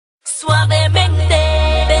suavemente,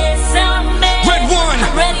 bésame. Red one.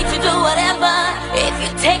 I'm ready to do whatever if you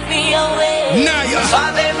take me away. Naya.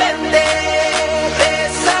 Suavemente,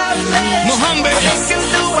 bésame. Mohammed. If you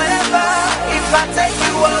do whatever if I take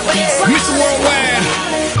you away. Mr. Worldwide.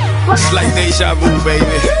 It's like deja vu,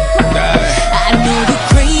 baby. I know you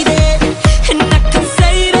crave it, and I can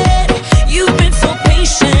save it. You've been so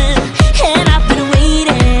patient, and I've been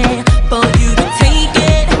waiting for you to take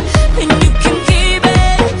it, and you can keep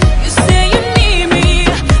it. You say you need me,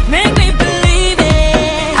 make me believe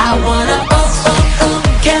it. I wanna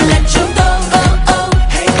can't let you go,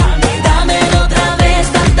 hey mami, dámelo otra vez,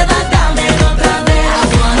 dámelo otra vez. I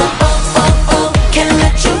wanna can't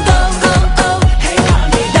let you go, hey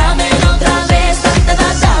mami, dámelo otra vez,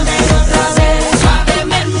 dámelo otra vez.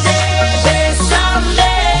 Suavemente,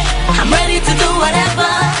 bésame. I'm ready to do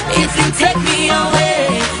whatever if you take me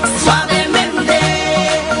away. Suavemente,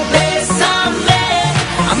 bésame.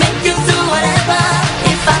 I'll make you do whatever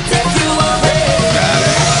if I take you away.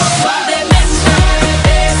 Suavemente,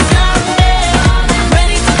 bésame. I'm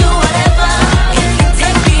ready to do whatever if you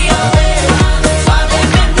take me away.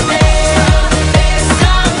 Suavemente,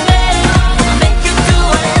 bésame. I'll make you do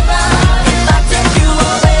whatever if I take you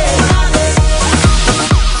away.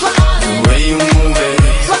 The way you move it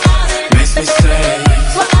makes me say,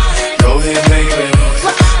 go ahead, baby,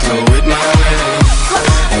 go with my way.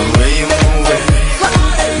 The way you move it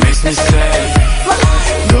makes me say,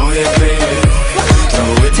 go ahead, baby, go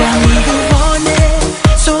with my way. You want it,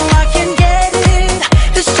 so I can get it.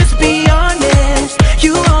 Let's just be honest.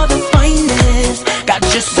 You are the finest. Got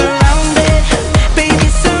you surrounded, baby,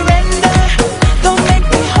 surrender. Don't make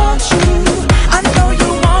me haunt you. I know you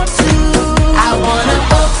want to. I wanna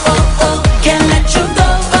can't let you go,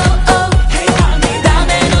 hey mami,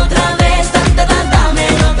 dámelo otra vez,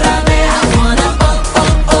 dámelo otra vez. I wanna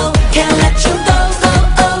can't let you go,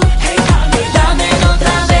 hey mami, dámelo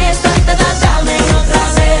otra vez, dámelo otra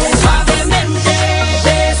vez. Suavemente,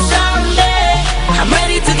 bésame. I'm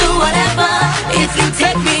ready to do whatever if you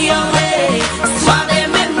take me away.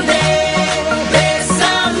 Suavemente,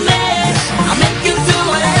 bésame. I'll make you do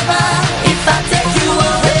whatever if I take you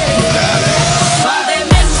away.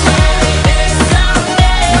 Suavemente,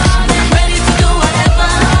 bésame. I'm ready to do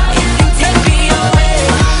whatever if you take me away.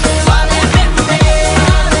 Suavemente,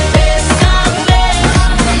 bésame.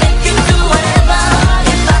 I'll make you do whatever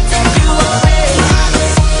if I take you away.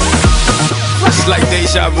 It's like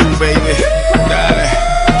deja vu, baby. Dale.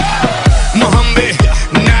 Mohammed,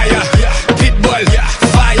 Naya, Pitbull,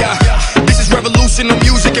 fire. This is revolution of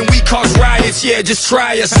music and we cause riots. Yeah, just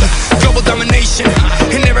try us. Global domination,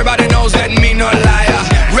 and everybody knows that me no liar.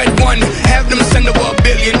 Red one, have them send over $1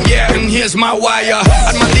 billion, yeah, and here's my wire.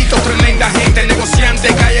 Armandito, tremenda gente, negociante,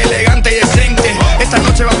 calle elegante y decente. Esta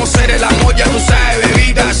noche vamos a hacer el amor, ya tú sabes,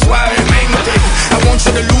 bebida suavemente. I want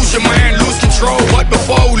you to lose your mind, lose control, but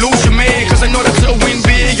before you lose your man, cause I know that to win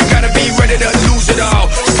big, you gotta be ready to lose it all.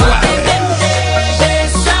 Suavemente,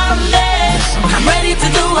 bésame. I'm ready to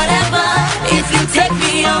do whatever if you take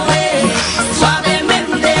me away.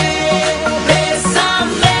 Suavemente,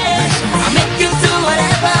 bésame. I'll make you do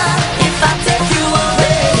whatever if I take you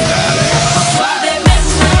away.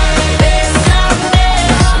 Suavemente, bésame.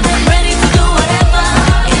 I'm ready to do whatever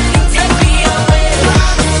if you take me away.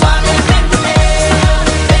 Suavemente,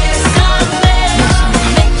 bésame.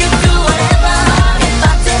 I'll make you do whatever if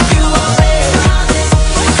I take you away.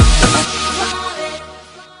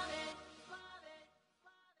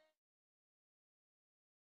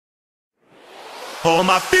 All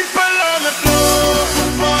my people on the floor,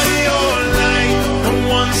 party all night, and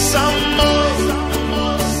want some more,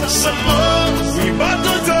 some more. We bout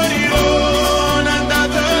to turn it on under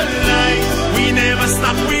the light. We never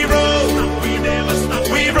stop, we roll, we never stop,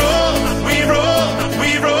 we roll, we roll, we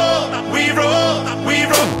roll, we roll, we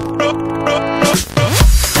roll,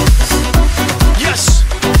 Yes,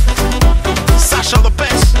 Sasha the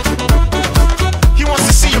best. He wants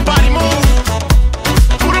to see your body move.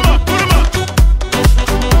 Put 'em up, put 'em up.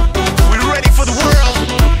 We're ready for the world.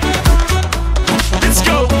 Let's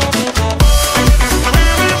go.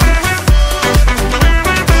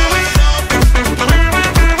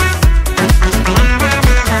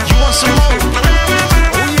 You want some more?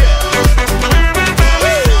 Oh yeah.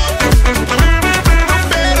 No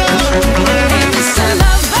better. It's a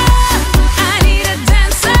lover, I need a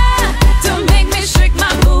dancer to make me shake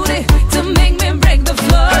my booty, to make me break the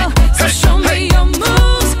floor. So show me your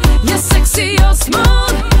moves, you're sexy, you're smooth.